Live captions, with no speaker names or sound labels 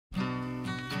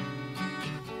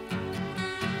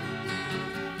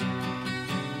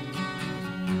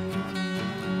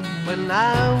When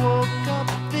I woke up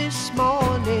this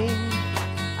morning,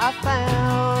 I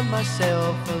found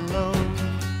myself alone.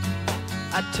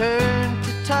 I turned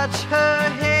to touch her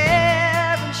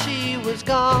hair and she was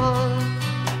gone,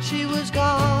 she was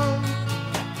gone.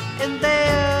 And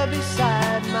there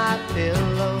beside my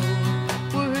pillow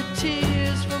were her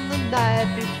tears from the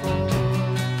night before.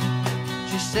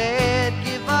 She said,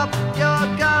 give up your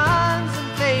guns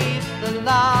and face the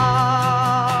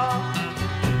law.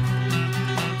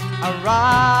 I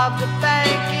robbed a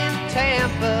bank in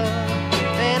Tampa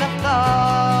and I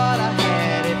thought I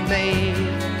had it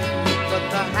made, but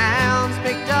the hounds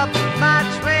picked up my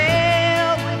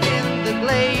trail within the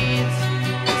glades.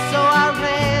 So I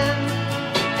ran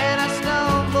and I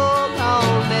stumbled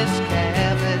on this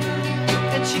cabin,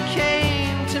 and she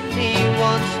came to me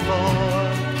once more.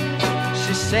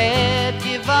 She said,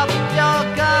 give up your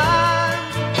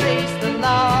guns and face the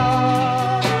law.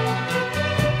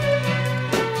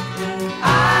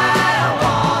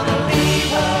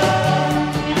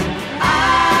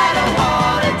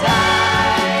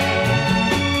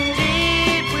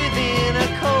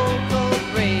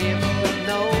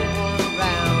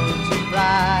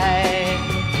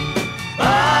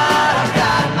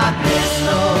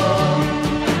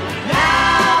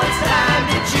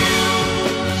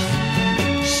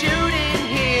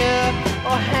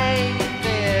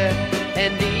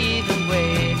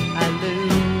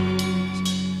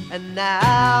 And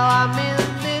now I'm in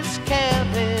this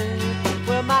cabin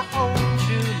where my own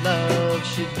true love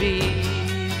should be.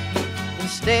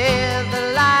 Instead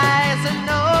there lies a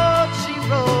note she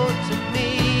wrote to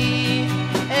me,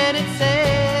 and it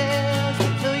says,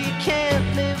 no, you can't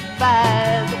live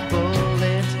by the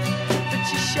bullet, but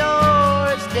you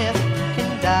sure as death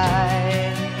can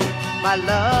die. My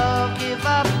love, give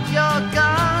up your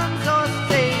guns or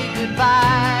say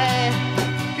goodbye.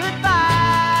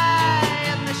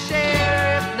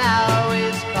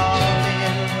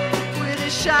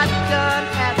 Shotgun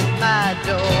at my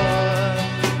door.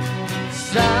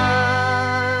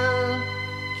 Son,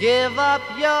 give up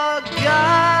your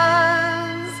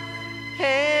guns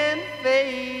and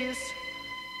face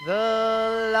the